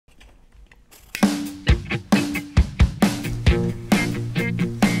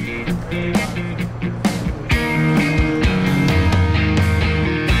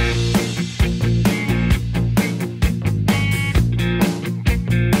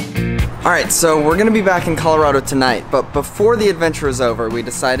Alright, so we're gonna be back in Colorado tonight, but before the adventure is over, we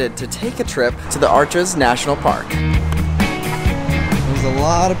decided to take a trip to the Arches National Park. There's a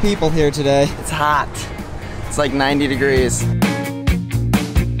lot of people here today. It's hot. It's like 90 degrees.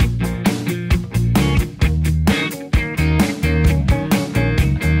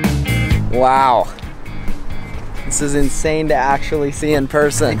 Wow. This is insane to actually see in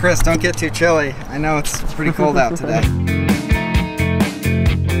person. Hey Chris, don't get too chilly. I know it's pretty cold out today.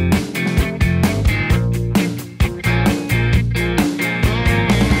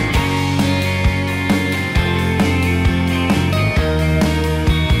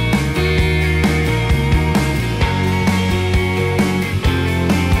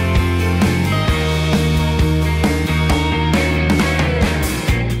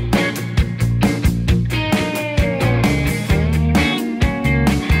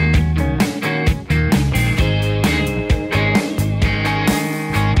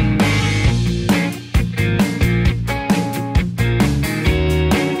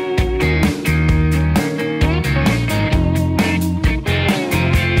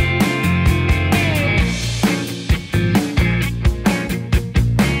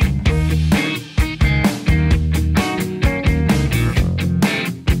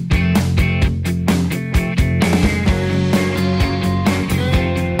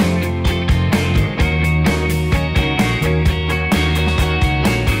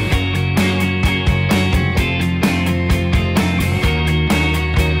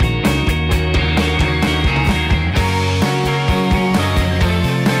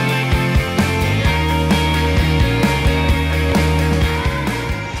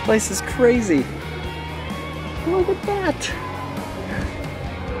 This place is crazy. Look at that.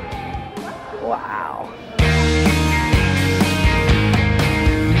 Wow.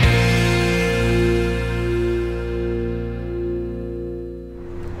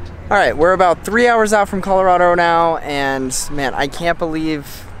 All right, we're about 3 hours out from Colorado now, and man, I can't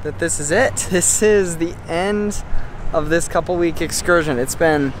believe that this is it. This is the end of this couple-week excursion. It's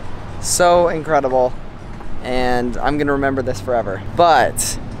been so incredible, and I'm gonna remember this forever.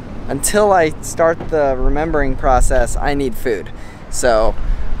 But until I start the remembering process, I need food. So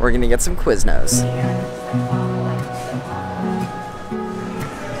we're gonna get some Quiznos.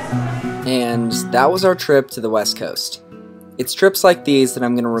 And that was our trip to the West Coast. It's trips like these that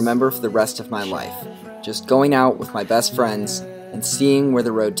I'm gonna remember for the rest of my life. Just going out with my best friends and seeing where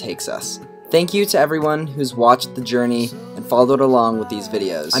the road takes us. Thank you to everyone who's watched the journey and followed along with these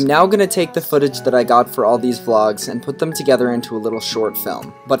videos. I'm now going to take the footage that I got for all these vlogs and put them together into a little short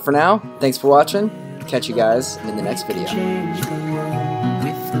film. But for now, thanks for watching. Catch you guys in the next video. Change the world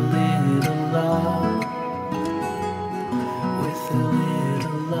with a little love. With a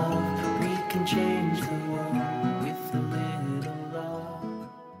little love, we can change the world.